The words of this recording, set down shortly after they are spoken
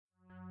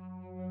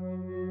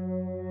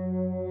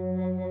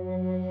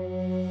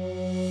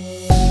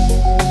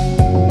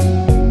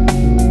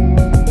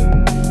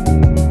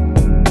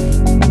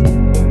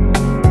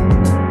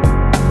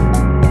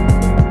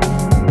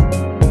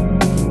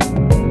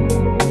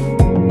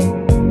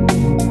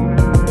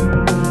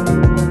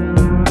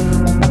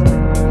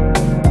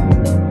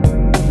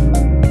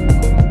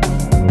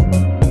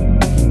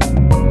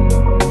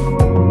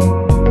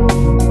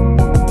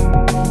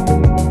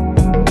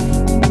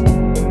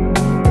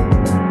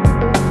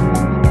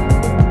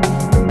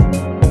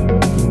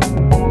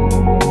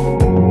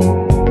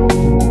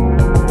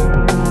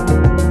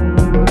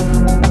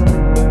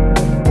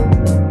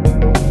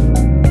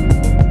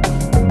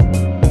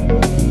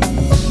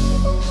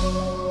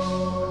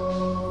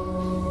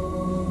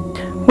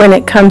When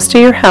it comes to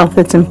your health,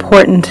 it's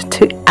important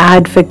to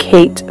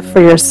advocate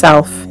for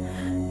yourself.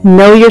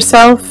 Know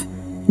yourself,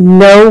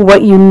 know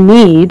what you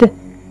need,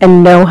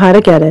 and know how to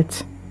get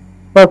it.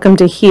 Welcome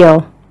to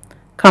Heal,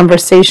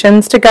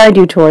 conversations to guide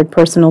you toward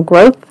personal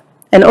growth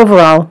and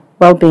overall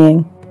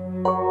well-being.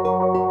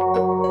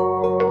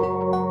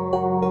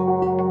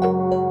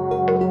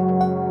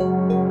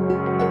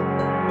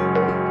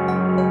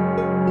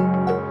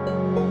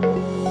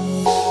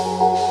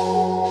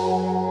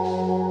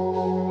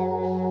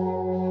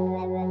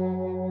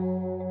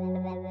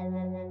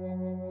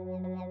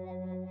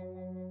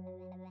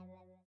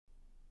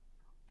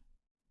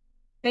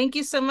 Thank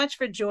you so much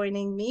for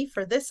joining me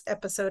for this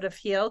episode of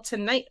Heal.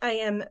 Tonight, I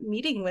am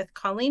meeting with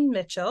Colleen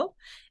Mitchell.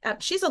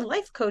 She's a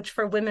life coach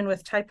for women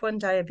with type 1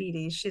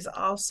 diabetes. She's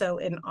also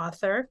an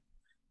author,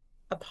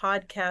 a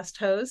podcast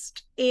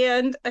host,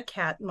 and a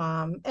cat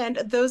mom. And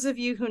those of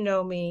you who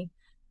know me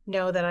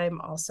know that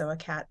I'm also a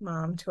cat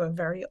mom to a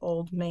very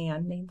old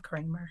man named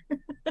Kramer.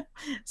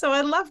 So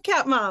I love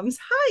cat moms.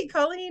 Hi,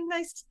 Colleen.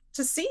 Nice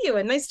to see you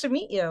and nice to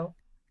meet you.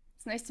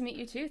 It's nice to meet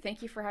you too.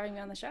 Thank you for having me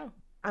on the show.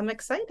 I'm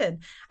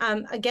excited.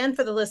 Again,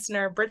 for the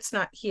listener, Britt's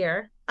not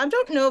here. I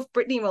don't know if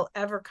Brittany will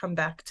ever come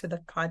back to the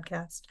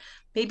podcast.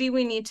 Maybe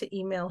we need to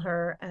email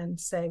her and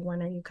say,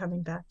 when are you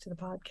coming back to the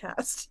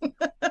podcast?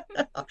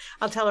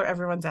 I'll tell her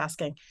everyone's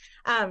asking.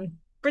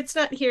 Britt's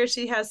not here.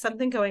 She has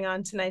something going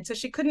on tonight, so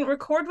she couldn't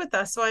record with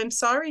us. So I'm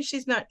sorry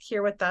she's not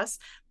here with us,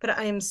 but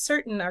I am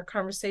certain our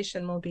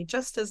conversation will be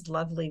just as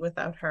lovely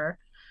without her.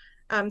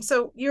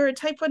 So you're a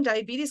type 1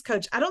 diabetes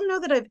coach. I don't know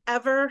that I've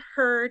ever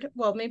heard,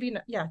 well, maybe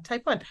not, yeah,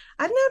 type 1.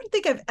 I don't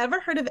think I've ever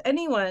heard of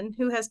anyone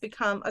who has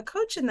become a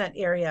coach in that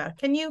area.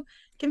 Can you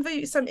give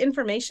me some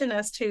information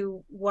as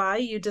to why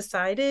you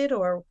decided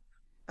or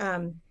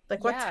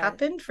what's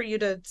happened for you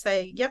to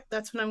say, yep,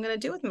 that's what I'm going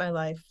to do with my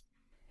life?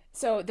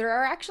 So there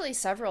are actually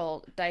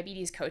several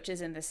diabetes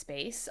coaches in this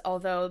space,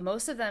 although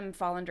most of them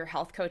fall under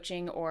health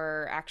coaching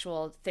or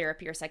actual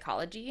therapy or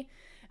psychology.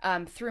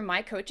 Through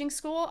my coaching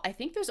school, I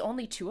think there's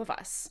only 2 of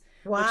us,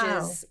 wow,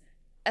 which is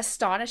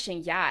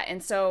astonishing. Yeah.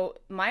 And so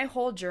my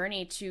whole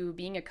journey to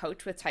being a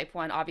coach with type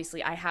 1,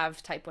 obviously I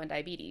have type 1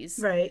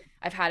 diabetes. Right.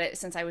 I've had it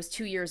since I was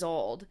 2 years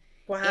old.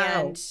 Wow.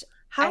 And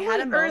how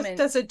on earth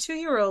does a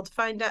 2-year-old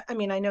find out? I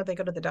mean, I know they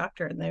go to the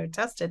doctor and they're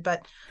tested,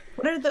 but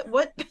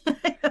what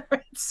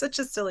it's such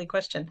a silly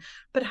question,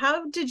 but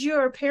how did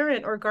your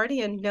parent or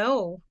guardian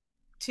know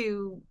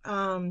to,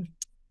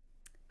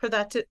 for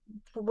that to,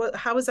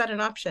 how is that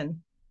an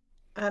option?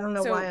 I don't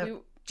know why.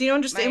 Do you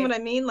understand what I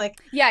mean?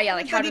 Yeah.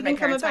 Like, how did my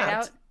parents find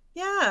out?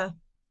 Yeah.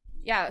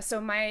 Yeah.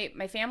 So my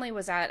family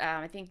was at,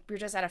 I think we were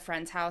just at a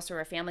friend's house or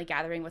a family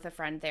gathering with a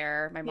friend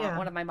there. My mom,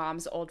 one of my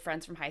mom's old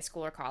friends from high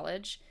school or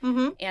college.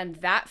 Mm-hmm. And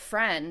that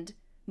friend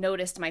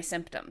noticed my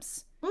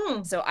symptoms.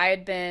 Mm. So I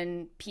had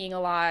been peeing a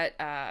lot,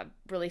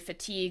 really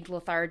fatigued,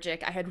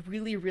 lethargic. I had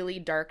really, really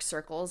dark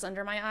circles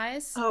under my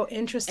eyes. Oh,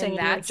 interesting. And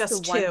that's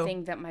just the one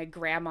thing that my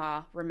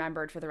grandma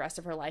remembered for the rest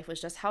of her life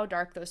was just how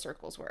dark those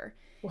circles were.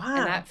 Wow.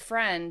 And that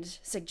friend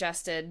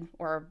suggested,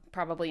 or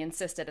probably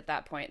insisted at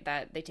that point,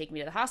 that they take me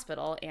to the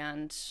hospital.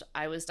 And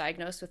I was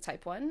diagnosed with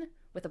type 1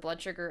 with a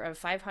blood sugar of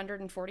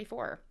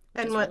 544.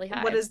 And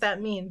what does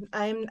that mean?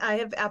 I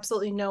have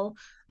absolutely no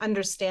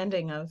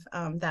understanding of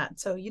that.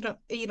 So you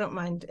don't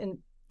mind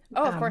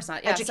of course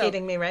not. Yeah,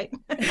 educating me, right?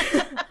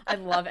 I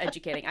love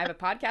educating. I have a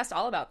podcast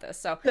all about this.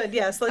 So good.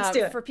 Yes, let's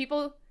do it. For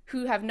people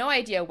who have no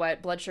idea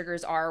what blood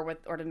sugars are,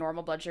 what a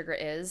normal blood sugar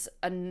is,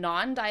 a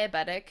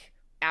non-diabetic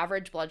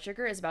average blood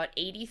sugar is about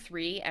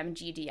 83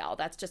 mg/dL.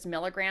 That's just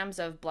milligrams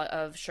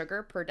of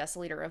sugar per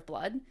deciliter of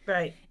blood.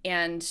 Right.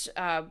 And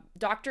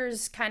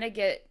doctors kind of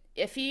get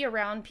iffy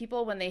around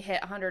people when they hit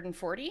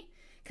 140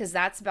 because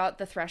that's about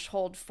the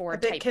threshold for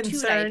type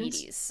 2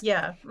 diabetes.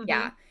 Yeah. Mm-hmm.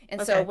 Yeah.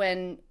 And so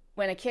when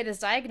a kid is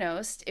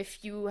diagnosed,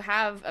 if you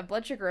have a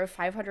blood sugar of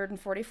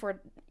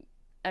 544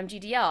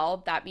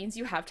 mg/dL, that means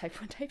you have type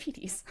 1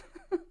 diabetes.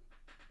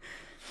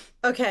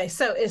 Okay,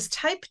 so is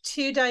type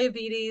 2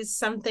 diabetes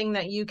something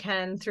that you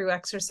can, through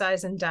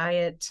exercise and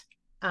diet,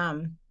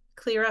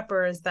 clear up,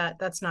 or is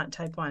that's not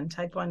type 1?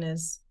 Type 1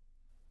 is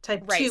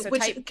type 2. So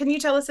can you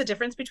tell us the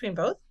difference between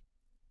both?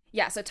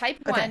 Yeah, so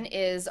type 1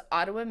 is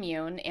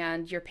autoimmune,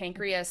 and your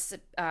pancreas,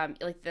 let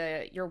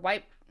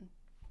me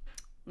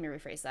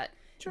rephrase that.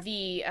 Sure.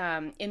 The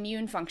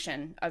immune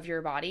function of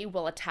your body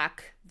will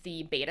attack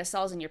the beta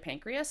cells in your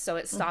pancreas, so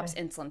it stops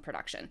insulin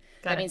production.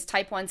 That means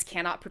type 1s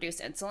cannot produce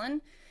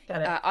insulin.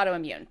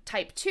 Autoimmune.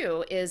 Type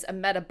 2 is a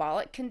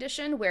metabolic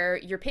condition where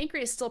your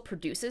pancreas still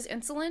produces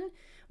insulin,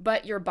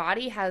 but your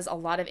body has a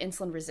lot of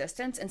insulin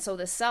resistance, and so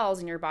the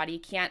cells in your body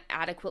can't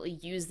adequately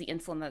use the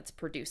insulin that's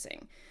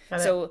producing.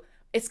 So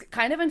it's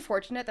kind of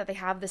unfortunate that they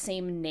have the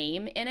same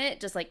name in it,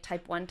 just like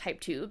type 1,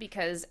 type 2,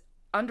 because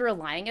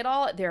underlying it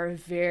all, they're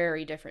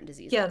very different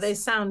diseases. Yeah, they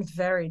sound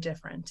very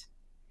different.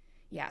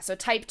 Yeah, so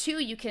type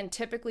 2 you can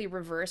typically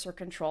reverse or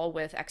control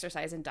with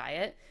exercise and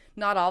diet.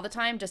 Not all the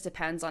time, just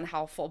depends on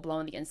how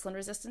full-blown the insulin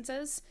resistance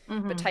is.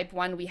 Mm-hmm. But type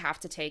 1, we have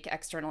to take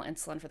external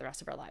insulin for the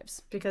rest of our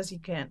lives. Because you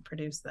can't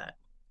produce that.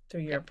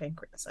 through your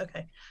pancreas.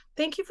 Okay.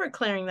 Thank you for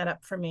clearing that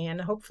up for me.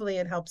 And hopefully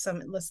it helps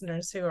some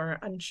listeners who are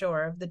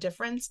unsure of the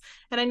difference.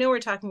 And I know we're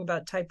talking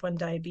about type 1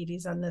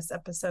 diabetes on this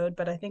episode,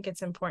 but I think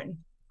it's important,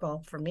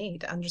 well, for me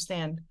to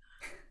understand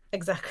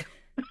exactly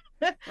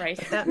right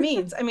what that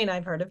means. I mean,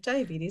 I've heard of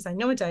diabetes. I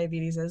know what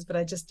diabetes is, but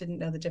I just didn't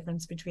know the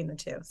difference between the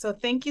two. So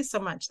thank you so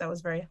much. That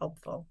was very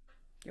helpful.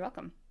 You're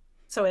welcome.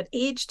 So at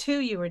age 2,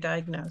 you were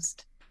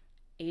diagnosed.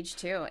 Age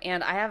 2.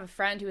 And I have a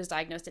friend who was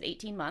diagnosed at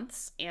 18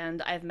 months,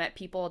 and I've met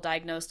people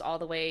diagnosed all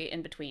the way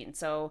in between.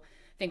 So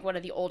I think one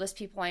of the oldest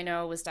people I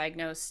know was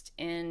diagnosed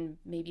in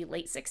maybe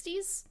late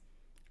 60s,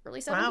 early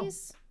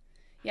 70s. Wow.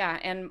 Yeah.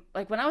 And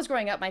like when I was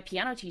growing up, my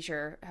piano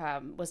teacher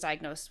was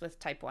diagnosed with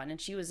type 1,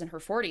 and she was in her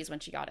 40s when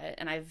she got it.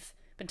 And I've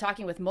been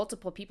talking with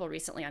multiple people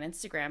recently on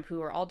Instagram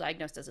who are all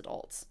diagnosed as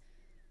adults.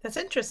 That's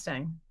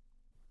interesting.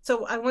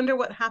 So I wonder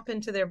what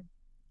happened to their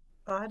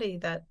body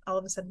that all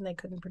of a sudden they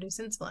couldn't produce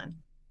insulin.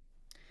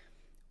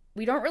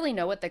 We don't really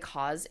know what the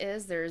cause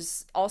is.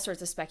 There's all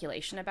sorts of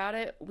speculation about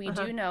it. We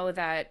do know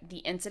that the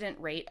incident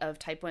rate of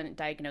type 1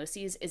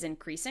 diagnoses is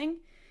increasing,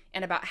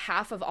 and about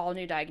half of all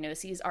new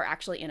diagnoses are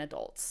actually in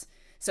adults.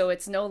 So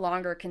it's no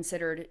longer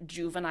considered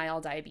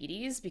juvenile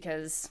diabetes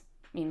because,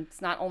 I mean,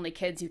 it's not only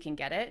kids who can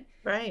get it.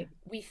 Right.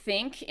 We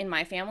think, in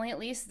my family at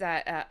least,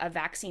 that a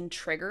vaccine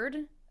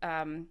triggered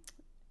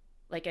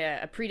like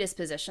a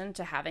predisposition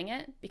to having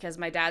it, because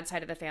my dad's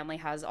side of the family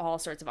has all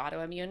sorts of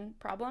autoimmune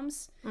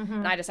problems.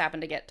 And I just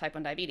happen to get type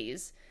 1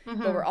 diabetes.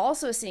 But we're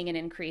also seeing an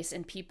increase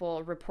in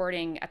people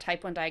reporting a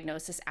type 1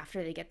 diagnosis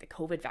after they get the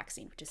COVID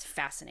vaccine, which is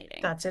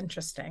fascinating. That's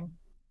interesting.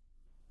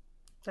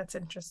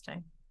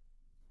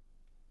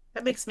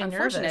 That makes me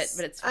nervous.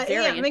 But it's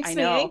very, it makes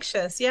me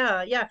anxious.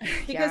 Yeah.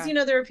 Because,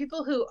 there are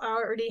people who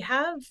already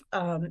have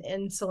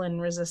insulin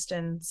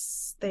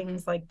resistance,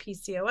 things like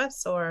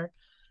PCOS or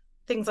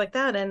things like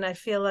that. And I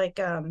feel like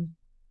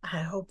I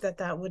hope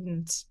that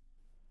wouldn't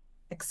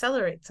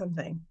accelerate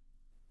something.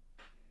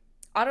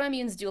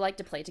 Autoimmunes do like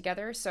to play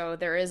together. So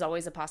there is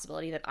always a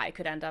possibility that I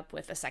could end up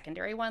with a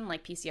secondary one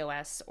like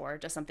PCOS or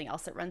just something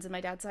else that runs in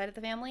my dad's side of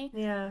the family.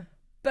 Yeah.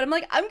 But I'm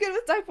like, I'm good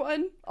with type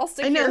 1. I'll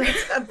stick here.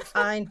 I'm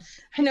fine.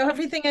 I know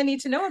everything I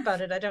need to know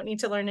about it. I don't need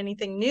to learn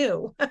anything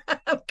new.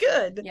 I'm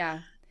good.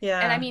 Yeah.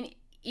 And I mean,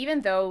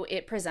 even though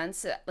it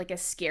presents like a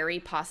scary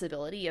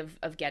possibility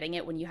of getting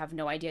it when you have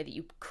no idea that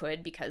you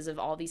could because of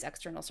all these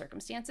external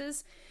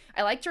circumstances,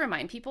 I like to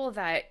remind people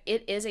that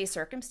it is a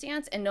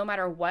circumstance, and no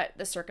matter what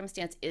the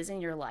circumstance is in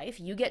your life,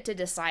 you get to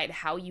decide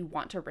how you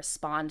want to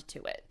respond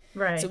to it.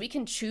 Right. So we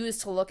can choose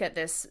to look at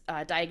this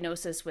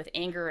diagnosis with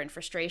anger and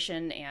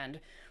frustration and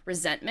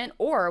resentment,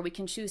 or we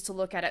can choose to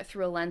look at it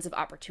through a lens of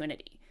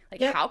opportunity.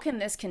 Like, how can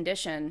this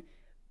condition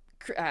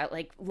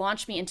like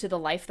launch me into the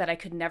life that I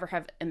could never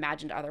have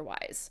imagined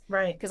otherwise.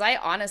 Right. Because I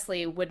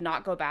honestly would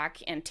not go back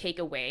and take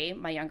away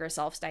my younger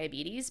self's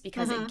diabetes,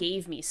 because it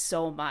gave me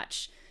so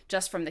much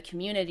just from the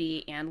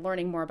community and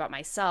learning more about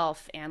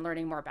myself and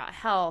learning more about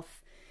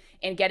health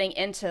and getting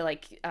into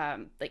like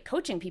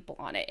coaching people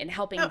on it and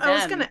helping them. I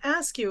was going to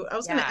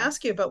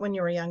ask you about when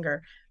you were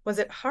younger. Was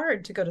it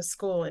hard to go to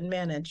school and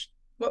manage?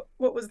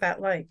 What was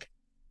that like?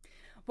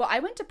 Well, I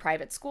went to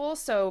private school,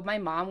 so my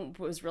mom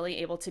was really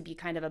able to be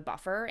kind of a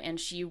buffer, and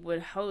she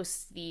would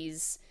host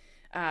these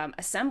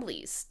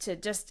assemblies to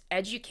just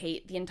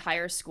educate the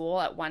entire school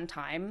at one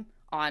time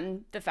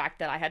on the fact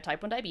that I had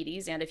type 1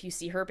 diabetes, and if you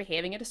see her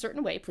behaving in a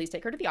certain way, please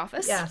take her to the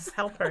office. Yes,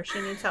 help her.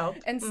 She needs help.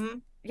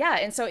 And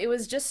and so it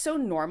was just so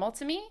normal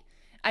to me.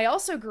 I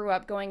also grew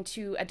up going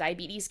to a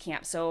diabetes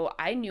camp, so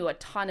I knew a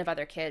ton of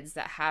other kids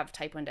that have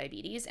type 1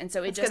 diabetes, and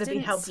so it just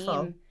didn't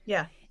seem...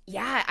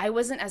 Yeah, I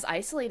wasn't as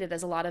isolated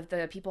as a lot of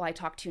the people I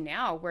talk to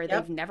now, where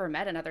they've never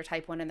met another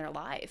type 1 in their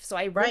life. So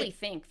I really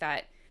think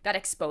that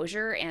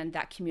exposure and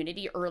that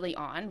community early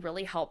on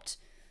really helped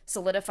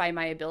solidify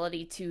my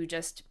ability to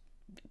just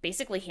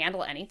basically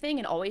handle anything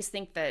and always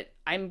think that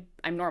I'm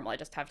normal. I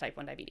just have type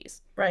 1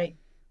 diabetes. Right.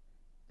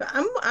 But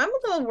I'm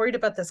a little worried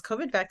about this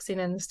COVID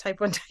vaccine and this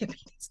type 1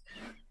 diabetes.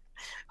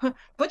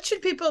 What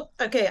should people,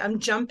 I'm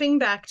jumping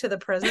back to the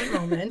present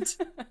moment.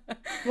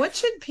 What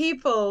should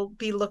people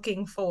be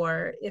looking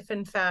for if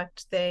in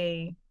fact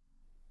they,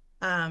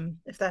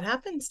 if that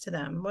happens to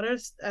them? What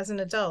is, as an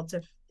adult,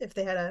 if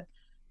they had a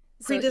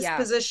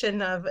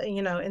predisposition of,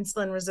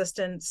 insulin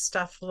resistant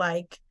stuff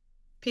like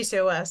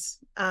PCOS,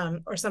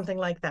 or something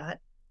like that?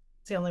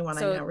 It's the only one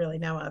I really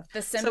know of.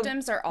 The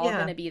symptoms are all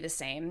going to be the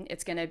same.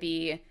 It's going to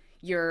be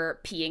you're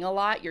peeing a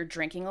lot, you're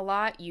drinking a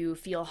lot, you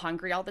feel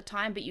hungry all the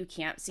time, but you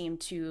can't seem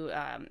to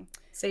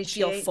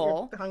feel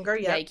full. Hunger,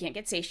 yeah, you can't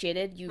get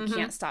satiated. You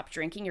can't stop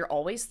drinking. You're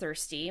always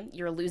thirsty.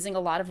 You're losing a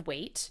lot of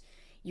weight.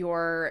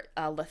 You're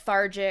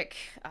lethargic.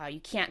 You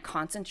can't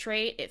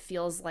concentrate. It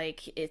feels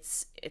like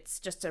it's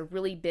just a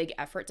really big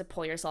effort to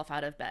pull yourself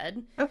out of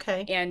bed.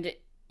 Okay. And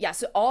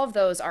so all of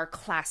those are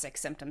classic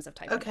symptoms of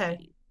type 1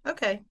 diabetes.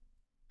 Okay.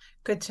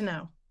 Good to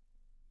know.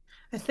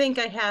 I think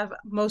I have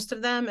most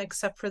of them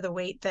except for the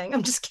weight thing.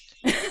 I'm just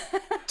kidding.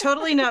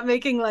 Totally not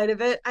making light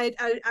of it.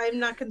 I'm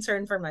not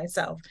concerned for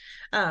myself.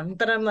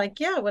 But I'm like,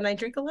 when I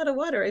drink a lot of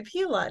water, I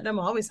pee a lot and I'm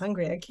always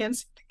hungry. I can't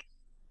seem to get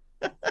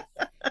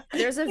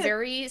There's a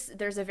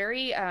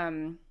very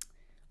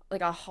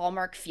like a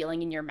hallmark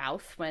feeling in your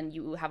mouth when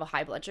you have a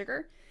high blood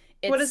sugar.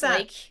 What is that?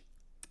 Like,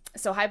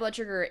 so high blood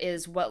sugar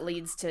is what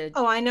leads to.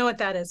 Oh, I know what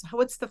that is.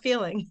 What's the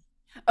feeling?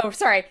 Oh,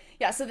 sorry.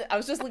 Yeah, so I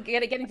was just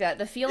getting to that.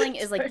 The feeling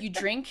is like you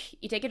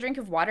take a drink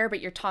of water, but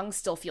your tongue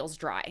still feels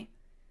dry.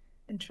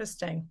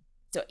 Interesting.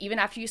 So even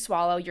after you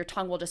swallow, your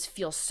tongue will just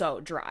feel so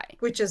dry.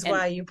 Which is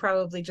why you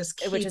probably just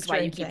keep Which is why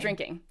you keep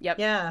drinking. Yep.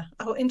 Yeah.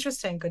 Oh,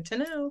 interesting. Good to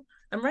know.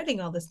 I'm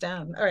writing all this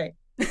down. All right.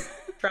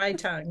 Dry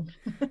tongue.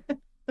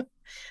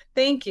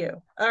 Thank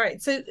you. All right.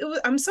 So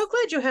I'm so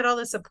glad you had all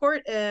the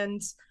support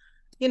and,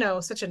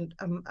 such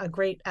a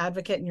great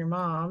advocate in your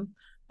mom.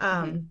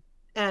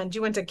 And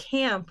you went to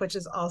camp, which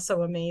is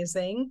also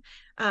amazing.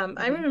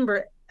 I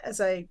remember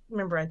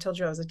I told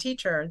you I was a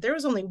teacher, there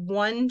was only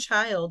one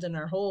child in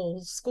our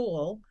whole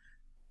school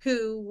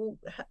who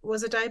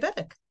was a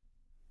diabetic.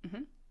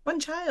 One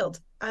child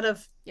out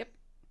of, I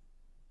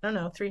don't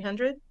know,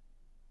 300.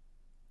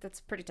 That's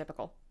pretty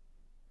typical.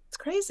 It's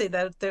crazy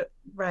that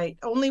right.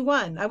 Only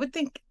one. I would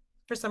think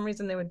for some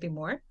reason there would be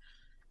more.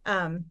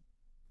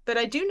 But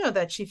I do know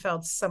that she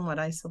felt somewhat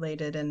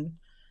isolated and,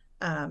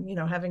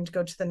 having to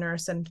go to the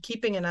nurse and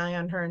keeping an eye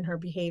on her and her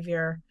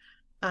behavior.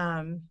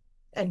 And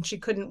she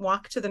couldn't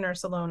walk to the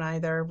nurse alone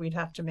either. We'd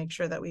have to make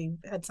sure that we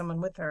had someone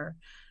with her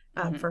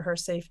for her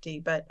safety.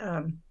 But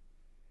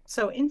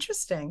so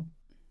interesting.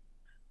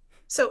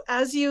 So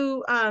as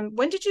you,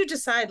 when did you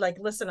decide, like,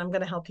 listen, I'm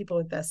going to help people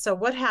with this? So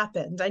what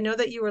happened? I know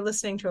that you were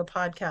listening to a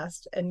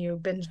podcast and you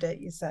binged it,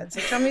 you said. So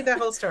tell me the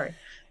whole story.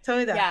 Tell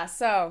me that. Yeah.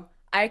 So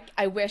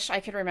I wish I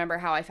could remember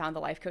how I found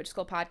the Life Coach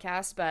School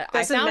podcast, but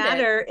doesn't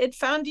matter. It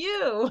found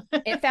you.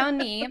 It found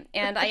me,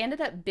 and I ended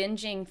up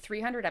binging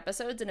 300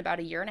 episodes in about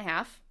a year and a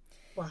half.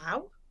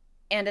 Wow.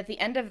 And at the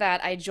end of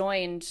that, I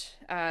joined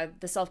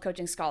the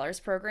Self-Coaching Scholars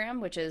Program,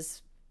 which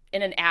is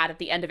in an ad at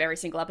the end of every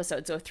single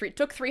episode. So it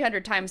took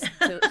 300 times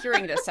to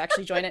hearing this to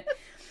actually join it.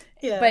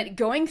 Yeah. But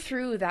going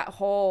through that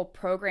whole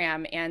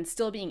program and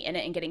still being in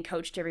it and getting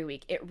coached every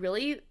week, it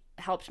really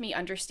helped me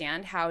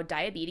understand how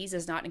diabetes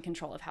is not in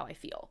control of how I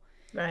feel.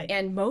 Right.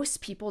 And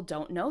most people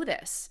don't know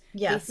this.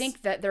 Yes. They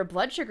think that their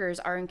blood sugars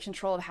are in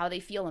control of how they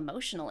feel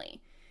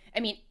emotionally. I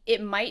mean,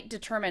 it might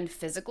determine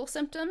physical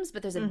symptoms,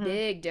 but there's a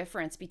big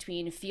difference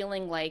between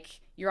feeling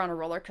like you're on a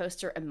roller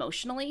coaster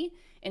emotionally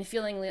and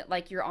feeling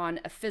like you're on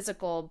a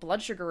physical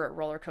blood sugar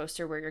roller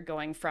coaster where you're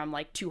going from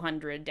like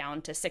 200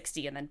 down to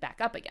 60 and then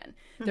back up again.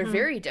 They're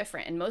very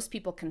different, and most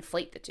people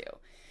conflate the two.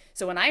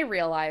 So when I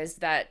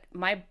realized that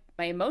my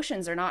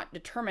emotions are not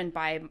determined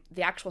by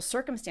the actual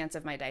circumstance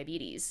of my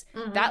diabetes,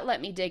 that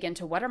let me dig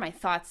into what are my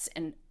thoughts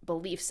and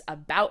beliefs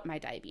about my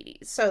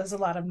diabetes. So there's a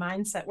lot of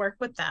mindset work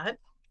with that.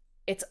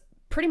 It's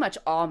pretty much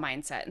all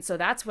mindset. And so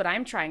that's what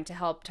I'm trying to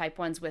help type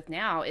 1s with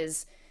now,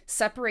 is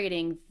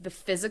separating the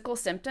physical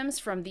symptoms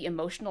from the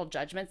emotional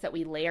judgments that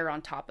we layer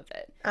on top of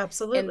it.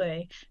 Absolutely.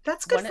 And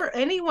that's good for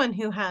anyone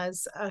who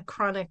has a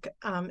chronic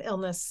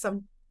illness,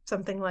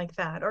 something like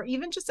that, or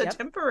even just a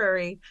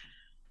temporary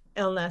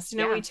illness.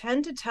 We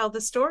tend to tell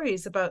the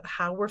stories about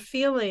how we're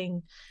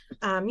feeling.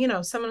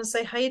 Someone will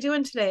say, how you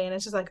doing today? And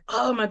it's just like,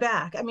 oh, my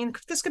back. I mean,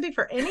 this could be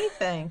for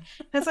anything.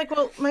 And it's like,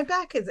 well, my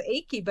back is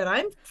achy, but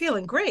I'm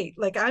feeling great.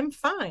 Like, I'm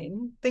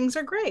fine. Things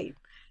are great.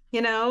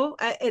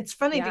 It's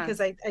funny because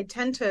I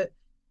tend to,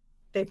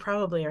 they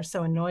probably are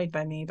so annoyed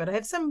by me, but I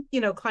have some,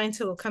 clients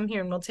who will come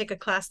here and we'll take a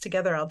class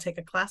together. I'll take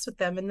a class with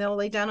them and they'll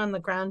lay down on the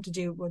ground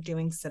we're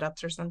doing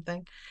sit-ups or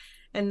something.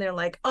 And they're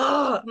like,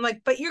 oh, I'm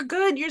like, but you're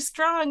good. You're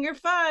strong. You're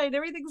fine.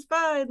 Everything's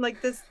fine.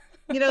 Like this,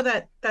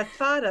 that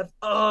thought of,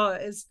 oh,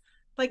 is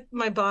like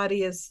my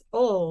body is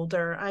old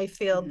or I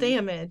feel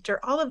damaged or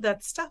all of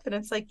that stuff. And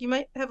it's like, you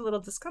might have a little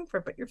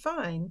discomfort, but you're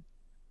fine.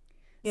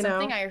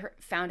 Something I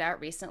found out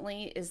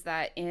recently is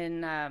that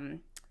in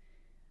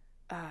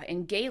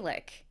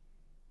Gaelic,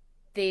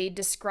 they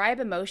describe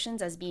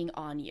emotions as being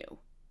on you.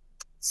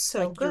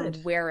 So like good.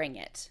 You're wearing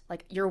it.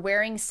 Like you're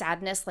wearing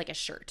sadness like a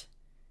shirt.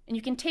 And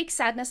you can take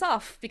sadness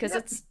off because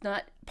it's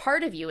not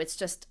part of you. It's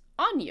just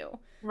on you.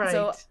 Right.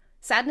 So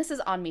sadness is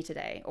on me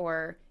today,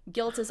 or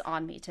guilt is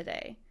on me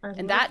today.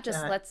 And that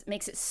just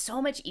makes it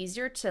so much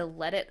easier to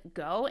let it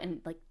go and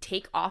like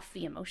take off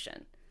the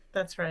emotion.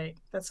 That's right.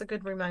 That's a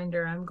good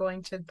reminder. I'm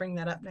going to bring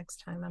that up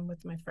next time I'm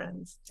with my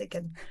friends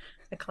taking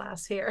a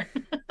class here.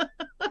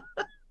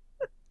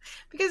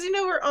 Because,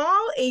 we're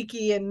all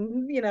achy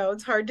and,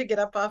 it's hard to get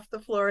up off the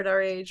floor at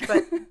our age,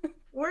 but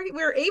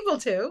we're able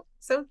to.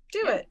 So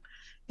do it.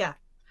 Yeah.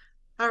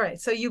 All right.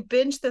 So you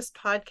binged this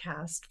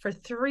podcast for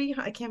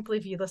I can't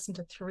believe you listened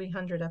to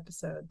 300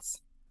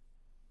 episodes.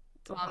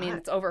 Well, I mean,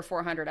 it's over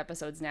 400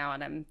 episodes now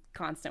and I'm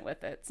constant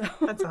with it. So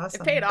that's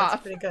awesome. It paid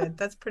off.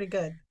 That's pretty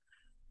good.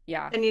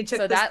 Yeah. And you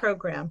took this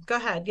program. Go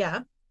ahead.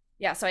 Yeah.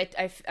 Yeah. So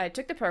I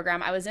took the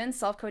program. I was in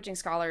Self-Coaching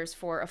Scholars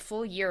for a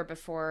full year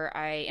before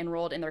I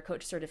enrolled in their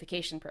coach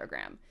certification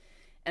program.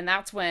 And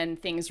that's when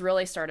things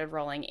really started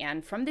rolling.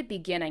 And from the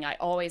beginning, I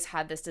always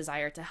had this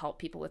desire to help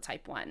people with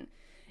type 1.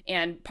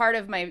 And part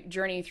of my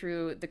journey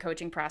through the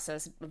coaching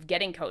process of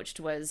getting coached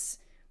was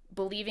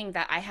believing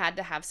that I had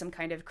to have some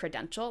kind of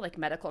credential, like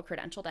medical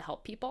credential, to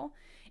help people,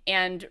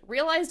 and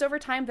realized over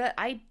time that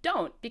I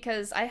don't,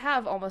 because I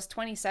have almost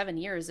 27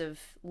 years of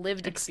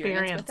lived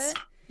experience with it.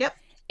 Yep.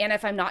 And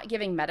if I'm not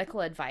giving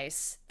medical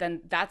advice,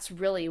 then that's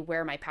really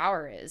where my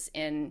power is,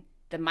 in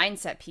the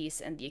mindset piece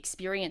and the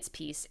experience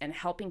piece, and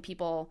helping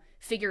people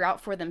figure out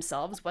for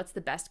themselves what's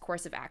the best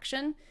course of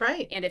action.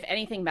 Right. And if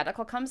anything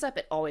medical comes up,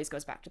 it always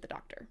goes back to the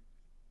doctor.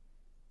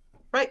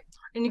 Right.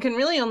 And you can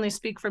really only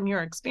speak from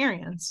your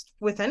experience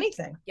with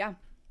anything. Yeah.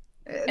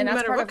 And no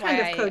matter what kind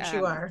of coach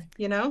you are,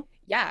 you know?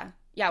 Yeah.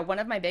 Yeah. One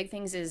of my big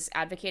things is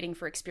advocating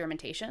for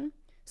experimentation.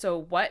 So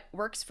what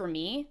works for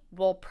me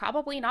will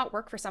probably not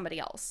work for somebody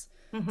else.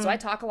 Mm-hmm. So I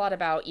talk a lot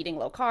about eating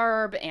low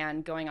carb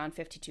and going on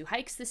 52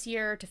 hikes this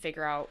year to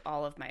figure out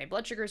all of my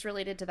blood sugars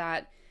related to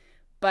that.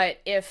 But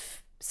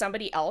if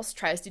somebody else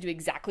tries to do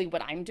exactly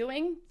what I'm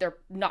doing, they're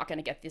not going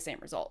to get the same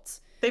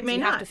results. They may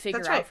not. You have to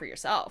figure out for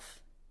yourself.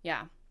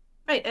 Yeah.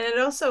 Right. And it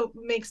also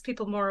makes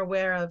people more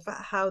aware of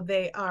how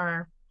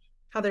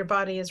their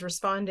body is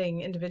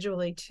responding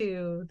individually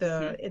to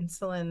the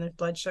insulin, the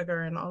blood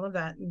sugar, and all of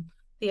that, and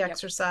the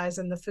exercise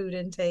and the food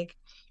intake.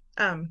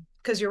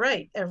 Because you're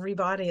right, every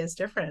body is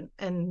different,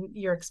 and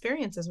your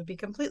experiences would be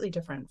completely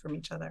different from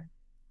each other.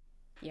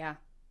 Yeah.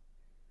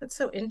 That's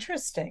so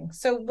interesting.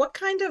 So what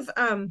kind of,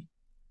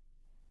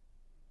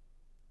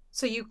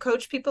 so you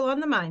coach people on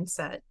the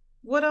mindset.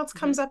 What else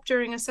comes up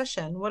during a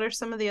session? What are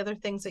some of the other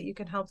things that you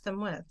can help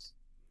them with?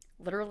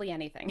 Literally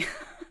anything.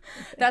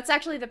 That's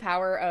actually the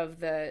power of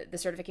the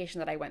certification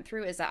that I went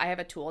through, is that I have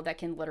a tool that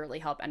can literally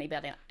help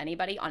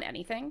anybody on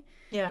anything.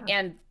 Yeah.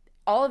 And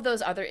all of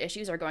those other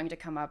issues are going to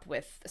come up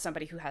with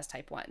somebody who has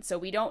type 1. So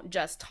we don't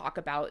just talk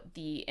about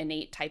the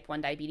innate type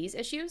 1 diabetes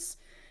issues,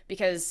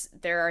 because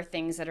there are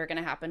things that are going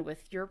to happen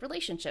with your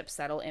relationships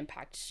that'll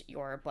impact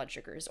your blood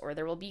sugars, or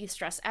there will be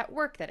stress at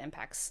work that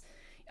impacts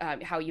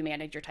how you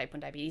manage your type 1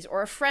 diabetes,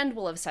 or a friend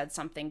will have said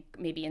something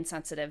maybe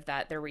insensitive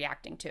that they're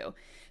reacting to.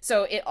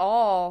 So it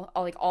all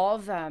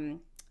of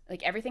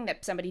everything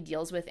that somebody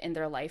deals with in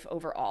their life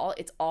overall,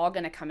 it's all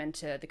going to come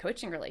into the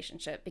coaching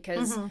relationship,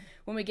 because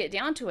when we get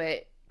down to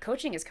it,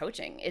 coaching is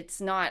coaching. It's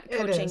not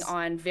coaching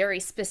on very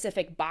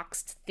specific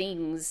boxed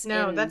things.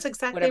 No, that's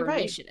exactly whatever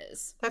right. niche it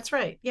is. That's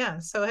right. Yeah.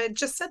 So I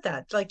just said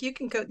that, like, you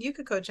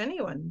could coach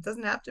anyone. It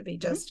doesn't have to be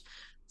just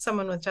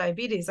someone with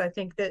diabetes. I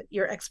think that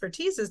your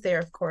expertise is there,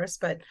 of course,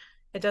 but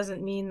it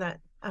doesn't mean that.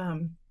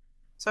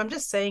 So I'm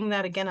just saying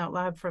that again out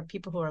loud for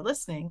people who are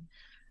listening.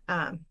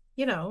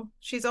 You know,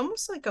 she's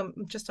almost like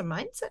just a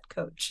mindset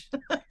coach.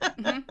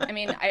 I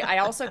mean, I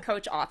also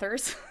coach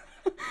authors.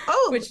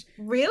 Oh, which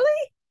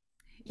really?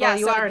 Yeah, well,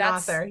 you are an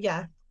author.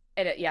 Yeah.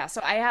 Yeah.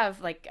 So I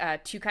have like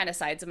two kind of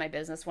sides of my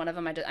business. One of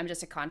them, I'm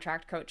just a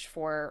contract coach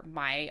for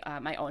my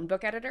my own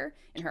book editor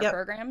in her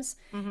programs.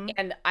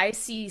 And I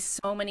see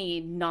so many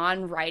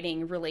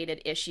non-writing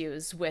related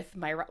issues with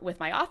my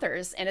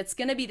authors. And it's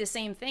going to be the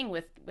same thing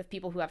with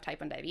people who have type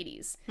 1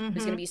 diabetes. There's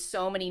going to be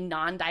so many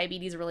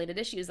non-diabetes related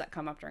issues that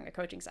come up during a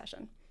coaching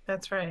session.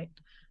 That's right.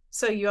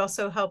 So you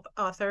also help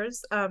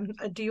authors.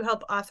 Do you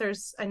help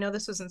authors? I know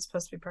this wasn't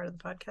supposed to be part of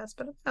the podcast,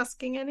 but I'm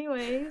asking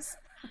anyways.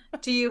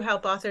 Do you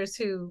help authors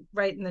who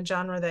write in the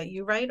genre that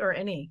you write, or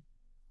any?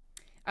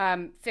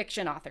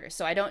 Fiction authors.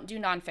 So I don't do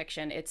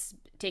nonfiction. It's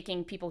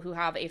taking people who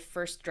have a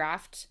first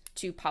draft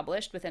to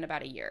published within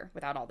about a year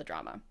without all the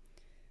drama.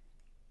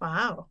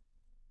 Wow.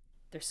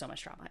 There's so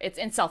much drama. It's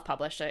in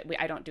self-published.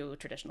 I don't do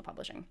traditional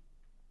publishing.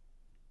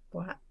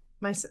 Wow.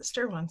 My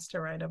sister wants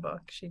to write a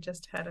book. She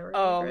just had a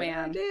really great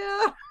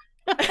idea.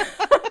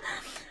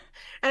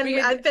 And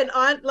I've been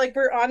on, like,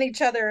 we're on each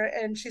other,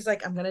 and she's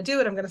like, I'm going to do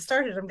it. I'm going to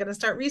start it. I'm going to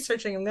start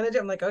researching. I'm going to do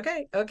it. I'm like,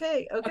 okay.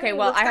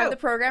 Well, I have the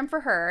program for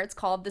her. It's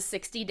called the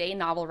 60-Day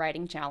Novel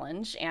Writing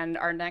Challenge. And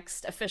our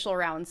next official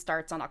round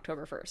starts on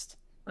October 1st.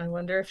 I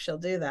wonder if she'll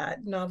do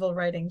that. Novel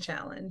Writing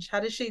Challenge.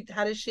 How does she,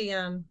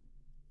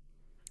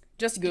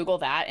 just Google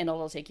that and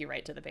it'll take you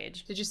right to the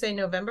page. Did you say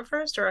November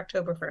 1st or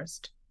October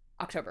 1st?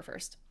 October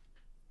 1st.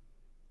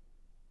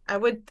 I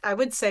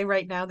would say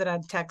right now that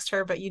I'd text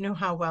her, but you know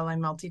how well I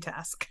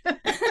multitask. I'll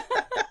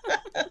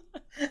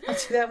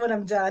do that when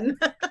I'm done.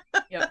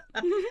 Yep.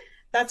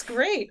 That's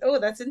great. Oh,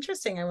 that's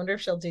interesting. I wonder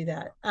if she'll do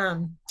that.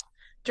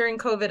 During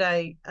COVID,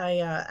 I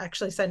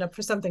actually signed up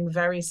for something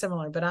very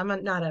similar, but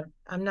I'm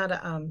not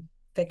a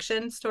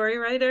fiction story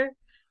writer.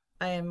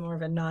 I am more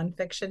of a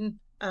nonfiction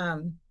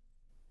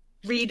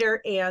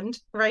reader and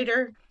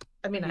writer.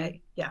 I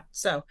mean,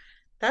 so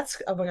that's,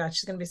 oh my gosh,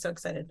 she's going to be so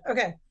excited.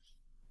 Okay.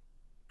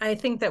 I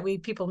think that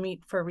people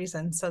meet for a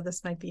reason, so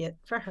this might be it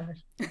for her.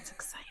 It's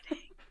exciting.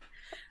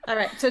 All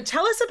right, so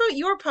tell us about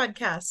your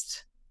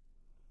podcast.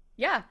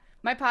 Yeah,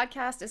 my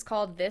podcast is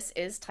called This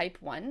Is Type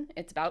 1.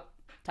 It's about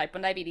type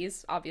 1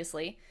 diabetes,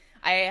 obviously.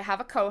 I have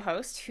a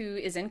co-host who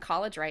is in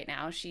college right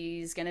now.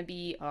 She's going to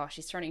be,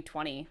 she's turning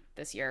 20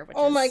 this year, which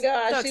is my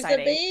gosh, so she's a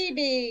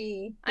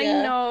baby. I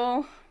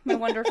know. my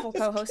wonderful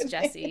co-host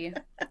Jessie.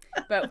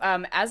 But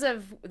as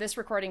of this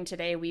recording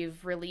today,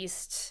 we've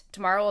released,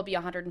 tomorrow will be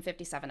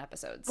 157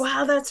 episodes.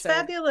 Wow, that's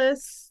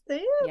fabulous.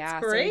 Yeah,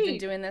 great. So we've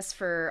been doing this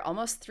for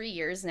almost 3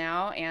 years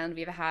now, and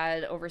we've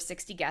had over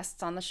 60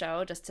 guests on the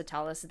show just to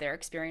tell us their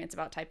experience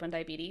about type 1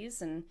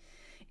 diabetes, and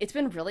it's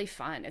been really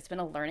fun. It's been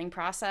a learning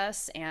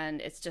process,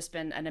 and it's just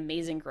been an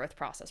amazing growth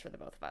process for the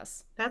both of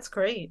us. That's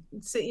great.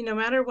 So, no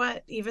matter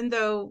what, even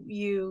though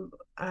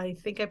I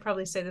think I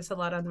probably say this a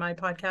lot on my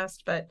podcast,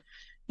 but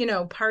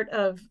part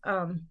of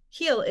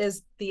HEAL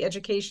is the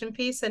education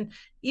piece. And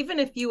even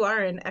if you are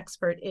an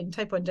expert in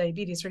type 1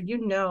 diabetes,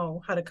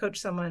 or how to coach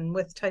someone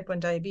with type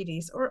 1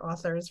 diabetes, or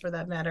authors for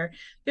that matter,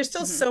 there's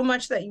still so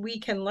much that we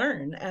can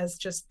learn as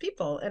just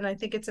people. And I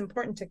think it's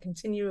important to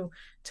continue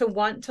to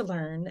want to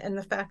learn. And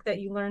the fact that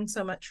you learn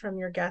so much from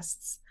your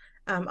guests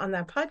on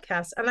that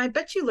podcast, and I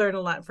bet you learn a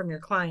lot from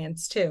your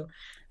clients too.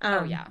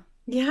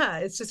 Yeah,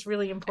 it's just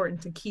really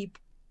important to keep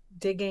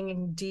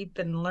digging deep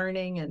and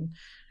learning, and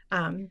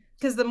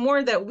because the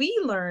more that we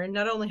learn,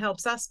 not only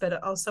helps us, but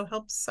it also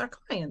helps our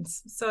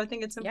clients. So I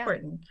think it's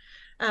important.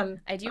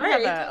 I do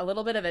have a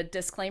little bit of a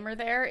disclaimer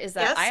there, is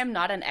that I am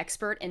not an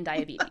expert in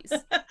diabetes.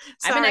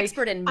 I'm an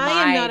expert in my I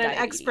am not diabetes.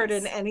 An expert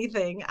in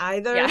anything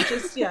either.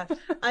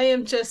 I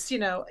am just,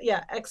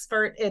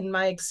 expert in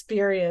my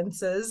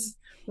experiences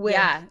with,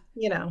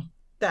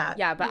 that.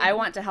 Yeah, but I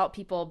want to help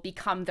people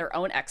become their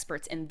own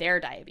experts in their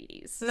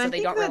diabetes, so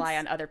they don't rely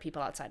on other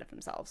people outside of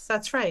themselves.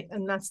 That's right.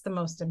 And that's the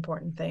most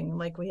important thing.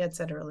 Like we had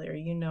said earlier,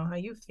 how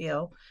you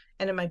feel,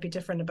 and it might be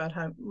different about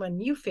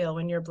when you feel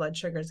when your blood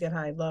sugars get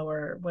high, low,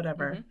 or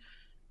whatever.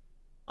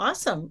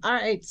 Awesome. All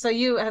right. So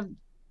you have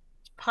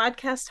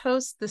podcast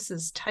host. This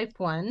is Type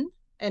 1,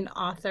 an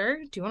author.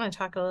 Do you want to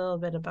talk a little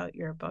bit about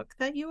your book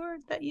that you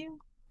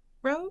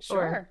wrote?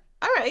 Sure.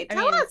 All right.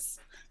 Tell us.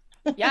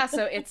 Yeah,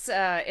 so it's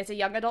a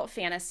young adult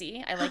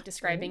fantasy. I like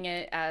describing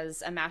it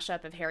as a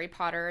mashup of Harry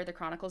Potter, The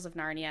Chronicles of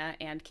Narnia,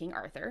 and King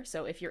Arthur.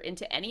 So if you're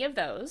into any of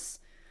those,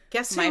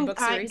 guess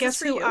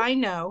who I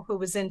know who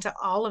was into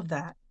all of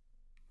that?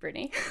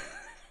 Brittany.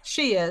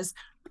 She is,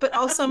 but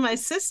also my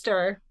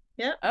sister.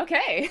 Yeah.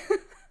 Okay.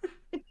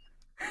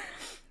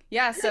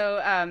 Yeah,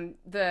 so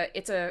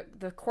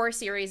the core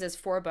series is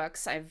 4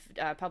 books. I've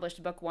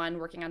published book 1,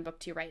 working on book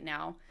 2 right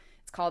now.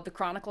 It's called The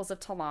Chronicles of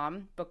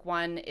Talam. Book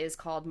 1 is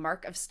called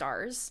Mark of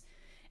Stars.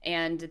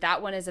 And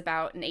that one is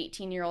about an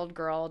 18-year-old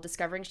girl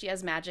discovering she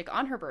has magic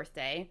on her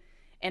birthday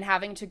and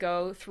having to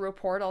go through a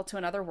portal to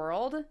another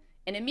world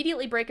and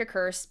immediately break a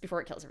curse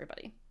before it kills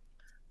everybody.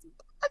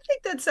 I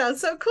think that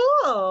sounds so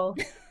cool.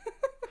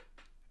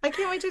 I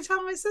can't wait to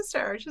tell my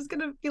sister. She's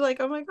going to be like,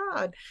 oh my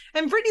God.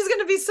 And Brittany's going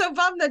to be so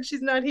bummed that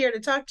she's not here to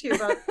talk to you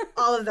about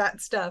all of that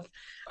stuff.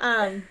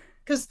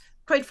 Because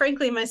quite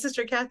frankly, my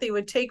sister Kathy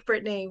would take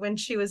Brittany when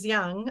she was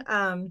young.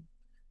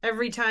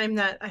 Every time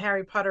that a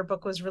Harry Potter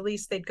book was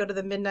released, they'd go to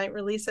the midnight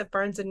release at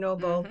Barnes and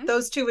Noble.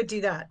 Those two would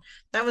do that.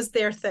 That was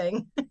their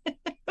thing.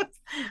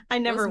 I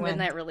never went.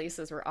 Midnight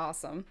releases were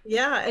awesome.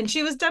 Yeah, and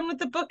she was done with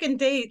the book in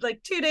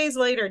like 2 days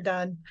later,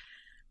 done.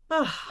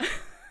 Oh,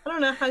 I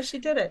don't know how she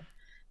did it.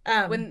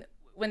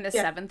 When the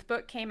 7th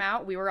book came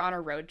out, we were on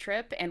a road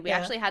trip, and we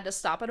actually had to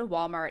stop at a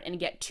Walmart and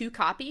get 2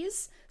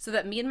 copies so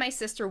that me and my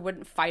sister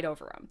wouldn't fight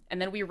over them. And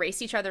then we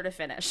raced each other to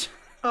finish.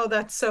 Oh,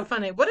 that's so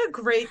funny. What a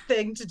great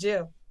thing to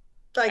do.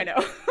 I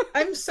know.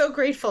 I'm so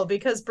grateful,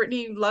 because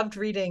Brittany loved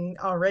reading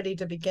already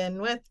to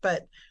begin with.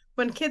 But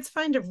when kids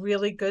find a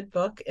really good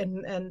book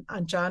and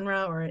a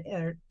genre or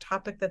a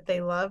topic that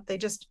they love, they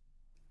just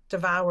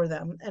devour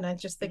them. And I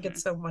just think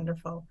it's so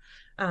wonderful.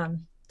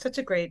 Such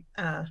a great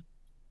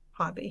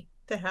hobby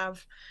to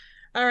have.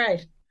 All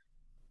right.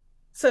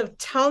 So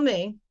tell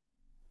me,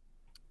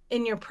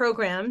 in your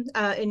program,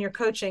 in your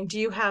coaching, do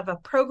you have a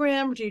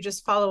program? Do you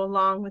just follow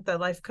along with the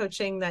life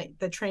coaching,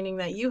 the training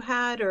that you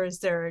had, or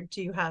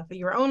do you have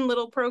your own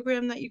little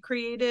program that you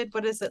created?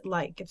 What is it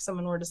like if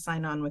someone were to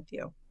sign on with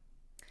you?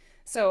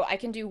 So I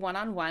can do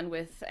one-on-one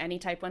with any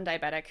type 1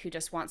 diabetic who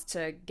just wants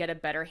to get a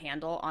better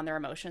handle on their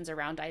emotions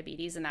around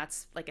diabetes, and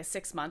that's like a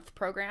 6-month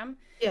program.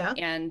 Yeah.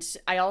 And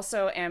I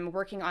also am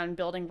working on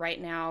building right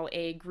now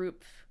a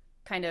group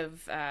kind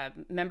of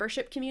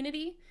membership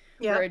community.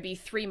 Yeah. Where it'd be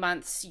 3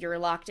 months you're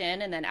locked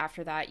in, and then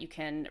after that you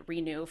can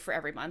renew for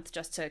every month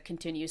just to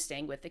continue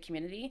staying with the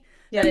community.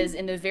 Yeah. That is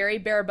in the very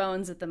bare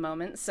bones at the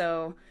moment.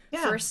 So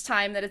first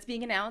time that it's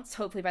being announced,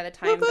 hopefully by the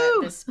time that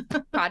this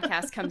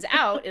podcast comes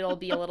out, it'll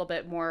be a little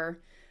bit more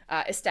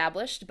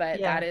established, but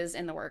that is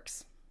in the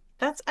works.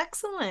 That's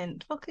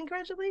excellent. Well,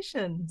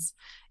 congratulations.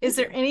 Is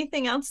there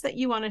anything else that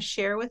you want to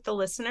share with the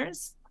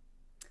listeners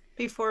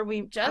before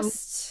we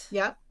let's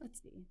see.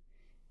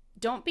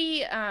 Don't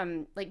be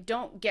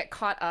don't get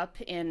caught up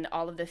in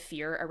all of the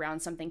fear around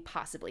something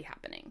possibly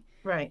happening.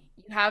 Right.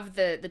 You have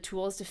the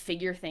tools to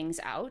figure things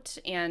out,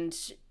 and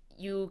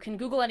you can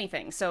Google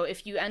anything. So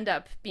if you end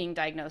up being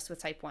diagnosed with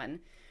type 1,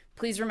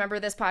 please remember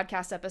this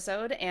podcast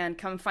episode and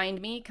come find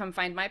me, come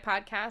find my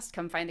podcast,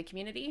 come find the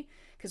community,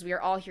 because we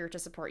are all here to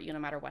support you no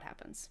matter what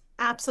happens.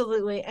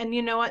 Absolutely. And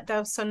you know what? That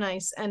was so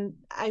nice. And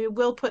I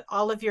will put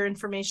all of your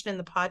information in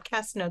the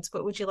podcast notes,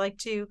 but would you like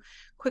to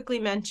quickly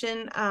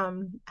mention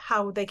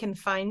how they can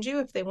find you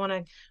if they want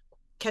to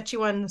catch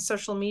you on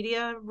social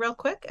media real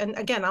quick? And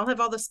again, I'll have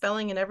all the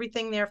spelling and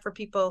everything there for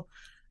people.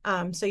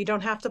 So you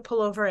don't have to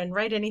pull over and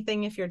write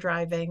anything if you're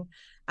driving.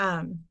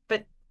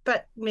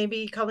 But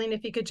maybe, Colleen,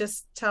 if you could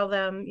just tell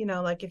them,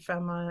 like if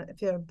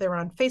they're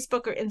on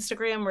Facebook or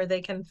Instagram where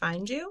they can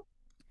find you.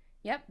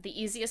 Yep.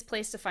 The easiest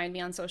place to find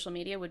me on social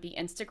media would be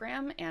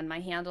Instagram, and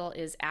my handle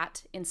is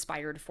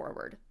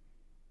 @InspiredForward.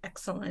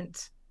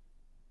 Excellent.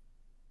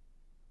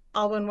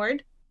 All one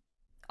word?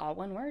 All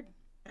one word.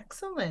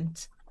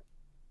 Excellent.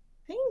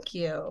 Thank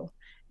you.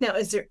 Now,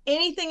 is there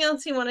anything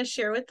else you want to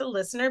share with the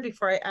listener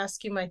before I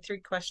ask you my 3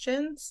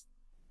 questions?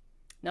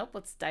 Nope.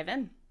 Let's dive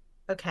in.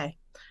 Okay.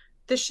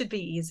 This should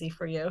be easy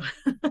for you.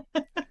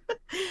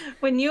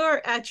 When you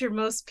are at your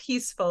most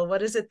peaceful,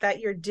 what is it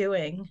that you're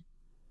doing?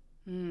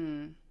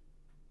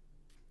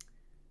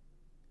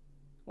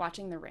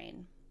 Watching the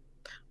rain.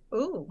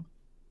 Ooh,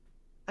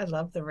 I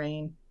love the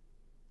rain.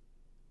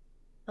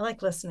 I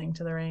like listening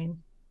to the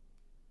rain.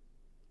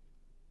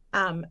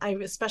 I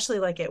especially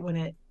like it when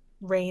it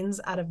rains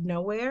out of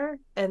nowhere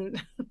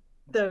and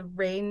the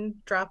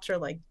raindrops are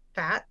like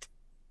fat.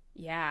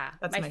 Yeah,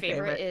 that's my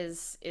favorite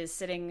is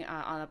sitting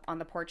on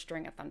the porch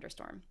during a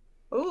thunderstorm.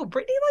 Oh,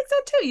 Brittany likes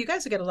that too. You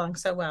guys will get along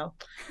so well.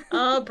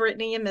 Oh,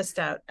 Brittany, you missed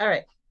out. All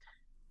right.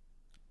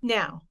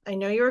 Now, I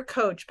know you're a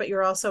coach, but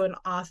you're also an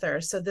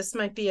author, so this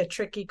might be a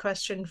tricky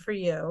question for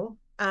you.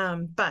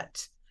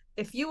 But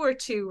if you were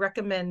to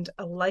recommend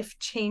a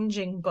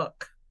life-changing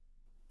book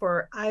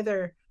for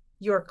either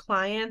your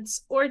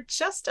clients or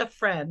just a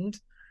friend,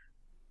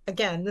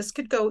 again, this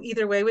could go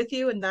either way with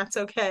you, and that's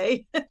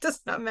okay. It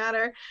does not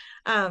matter.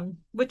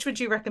 Which would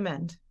you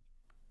recommend?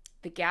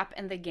 The Gap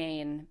and the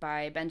Gain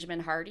by Benjamin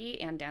Hardy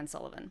and Dan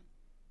Sullivan.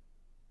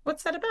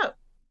 What's that about?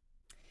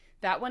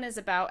 That one is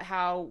about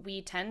how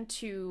we tend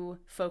to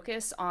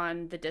focus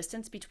on the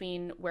distance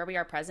between where we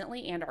are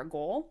presently and our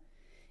goal,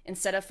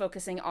 instead of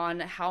focusing on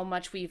how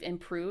much we've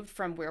improved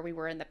from where we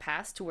were in the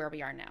past to where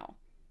we are now.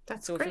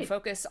 That's so great. If we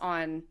focus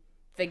on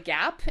the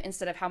gap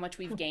instead of how much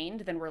we've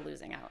gained, then we're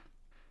losing out.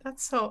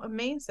 That's so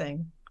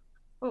amazing.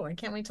 Oh, I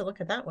can't wait to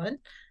look at that one.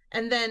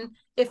 And then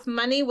if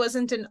money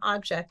wasn't an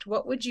object,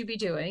 what would you be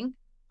doing?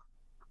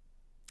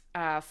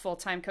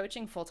 Full-time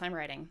coaching, full-time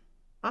writing.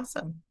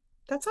 Awesome.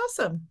 That's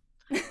awesome.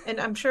 And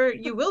I'm sure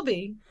you will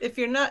be. If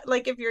you're not,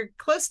 if you're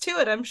close to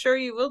it, I'm sure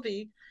you will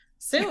be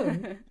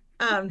soon.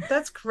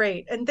 That's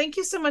great. And thank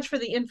you so much for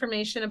the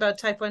information about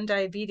type 1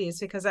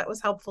 diabetes, because that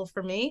was helpful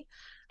for me.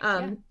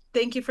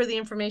 Thank you for the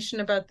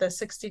information about the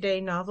 60-day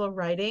novel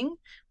writing,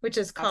 which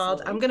is called,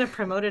 Absolutely. I'm going to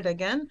promote it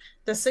again,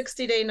 the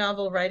 60-day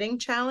novel writing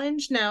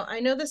challenge. Now, I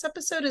know this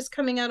episode is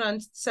coming out on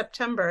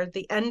September,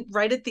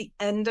 right at the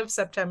end of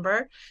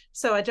September.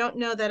 So I don't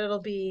know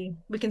that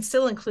we can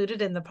still include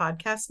it in the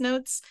podcast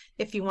notes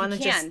if you want to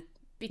just.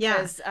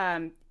 Because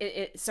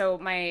so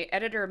my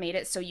editor made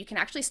it so you can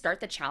actually start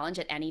the challenge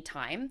at any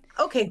time.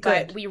 Okay,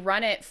 good. But we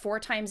run it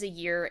 4 times a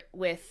year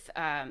with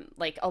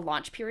a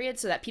launch period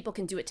so that people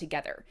can do it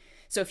together.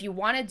 So if you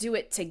want to do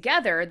it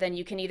together, then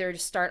you can either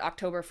start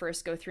October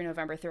 1st, go through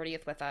November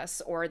 30th with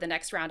us, or the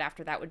next round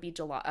after that would be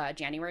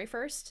January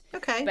 1st.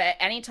 Okay. But at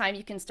any time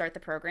you can start the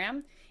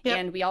program. Yep.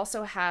 And we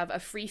also have a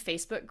free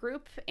Facebook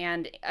group.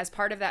 And as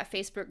part of that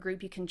Facebook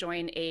group, you can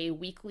join a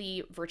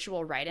weekly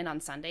virtual write-in on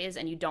Sundays,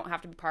 and you don't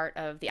have to be part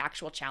of the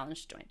actual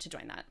challenge to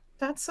join that.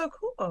 That's so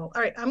cool. All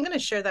right. I'm going to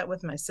share that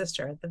with my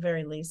sister at the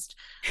very least.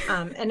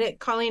 And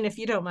Colleen, if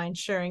you don't mind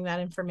sharing that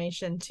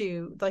information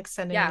too,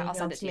 sending an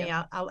email to me,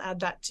 I'll add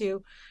that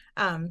too.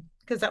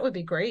 Because that would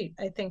be great,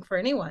 I think, for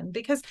anyone,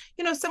 because,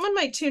 someone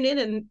might tune in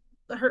and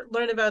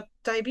learn about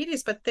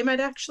diabetes, but they might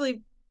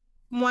actually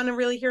want to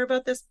really hear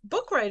about this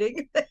book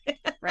writing.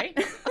 Right.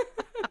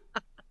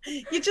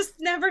 You just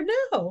never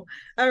know.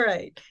 All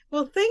right.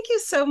 Well, thank you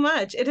so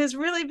much. It has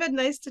really been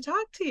nice to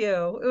talk to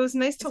you. It was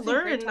nice to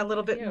learn a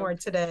little bit more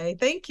today.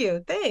 Thank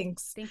you.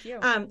 Thanks. Thank you.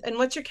 And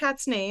what's your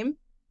cat's name?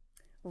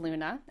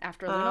 Luna,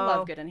 after Luna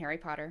Lovegood in Harry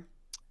Potter.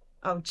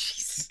 Oh,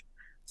 jeez.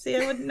 See,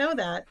 I wouldn't know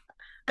that.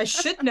 I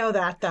should know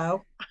that,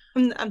 though.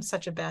 I'm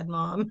such a bad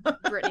mom.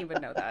 Brittany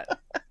would know that.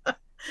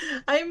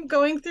 I'm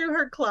going through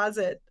her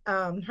closet,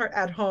 her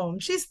at home.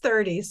 She's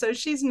 30, so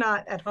she's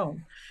not at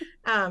home.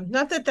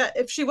 Not that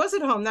if she was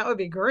at home, that would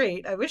be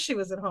great. I wish she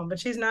was at home, but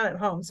she's not at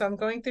home. So I'm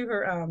going through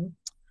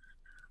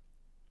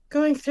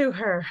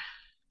her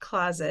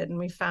closet, and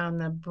we found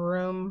the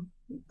broom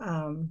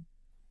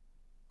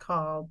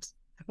called,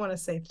 I want to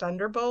say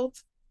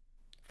Thunderbolt.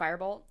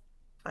 Firebolt.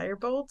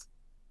 Firebolt.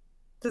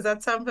 Does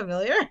that sound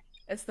familiar?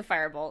 It's the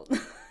Firebolt.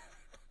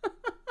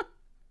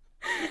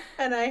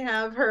 And I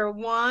have her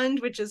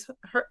wand, which is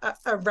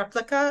a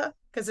replica,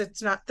 because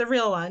it's not the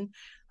real one,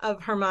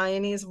 of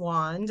Hermione's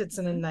wand. It's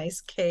in a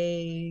nice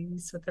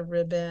case with a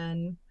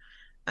ribbon.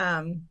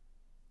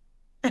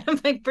 And I'm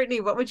like,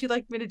 Brittany, what would you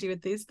like me to do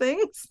with these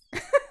things?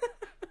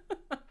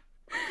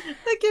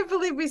 I can't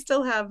believe we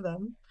still have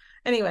them.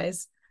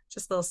 Anyways,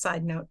 just a little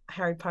side note,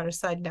 Harry Potter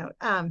side note.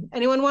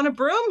 Anyone want a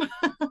broom?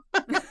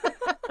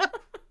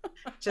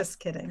 Just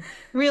kidding.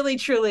 Really,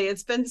 truly,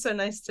 it's been so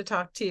nice to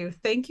talk to you.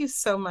 Thank you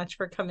so much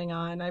for coming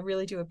on. I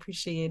really do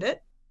appreciate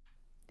it.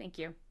 Thank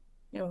you.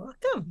 You're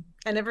welcome.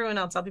 And everyone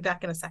else, I'll be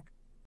back in a sec.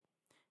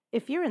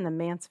 If you're in the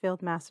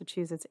Mansfield,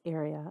 Massachusetts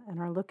area and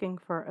are looking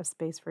for a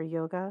space for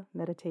yoga,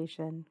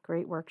 meditation,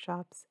 great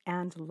workshops,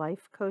 and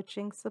life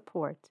coaching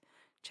support,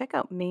 check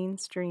out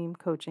Mainstream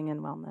Coaching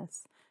and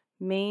Wellness.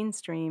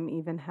 Mainstream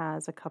even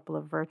has a couple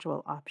of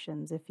virtual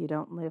options if you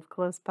don't live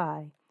close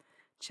by.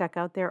 Check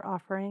out their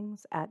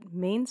offerings at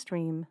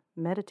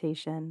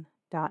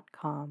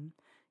mainstreammeditation.com.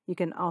 You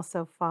can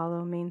also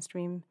follow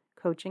Mainstream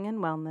Coaching and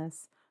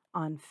Wellness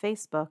on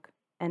Facebook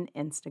and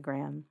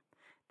Instagram.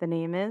 The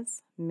name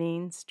is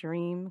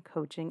Mainstream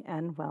Coaching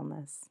and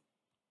Wellness.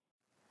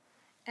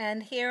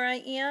 And here I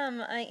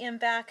am. I am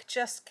back.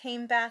 Just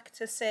came back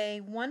to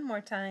say one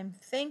more time,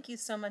 thank you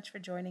so much for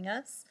joining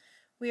us.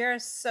 We are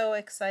so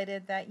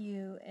excited that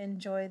you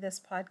enjoy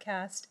this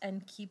podcast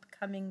and keep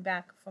coming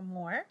back for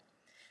more.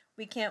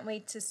 We can't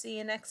wait to see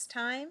you next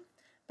time.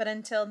 But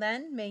until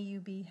then, may you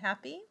be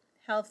happy,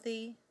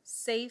 healthy,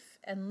 safe,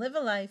 and live a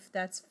life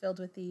that's filled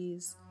with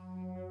ease.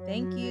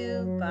 Thank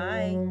you.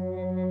 Bye.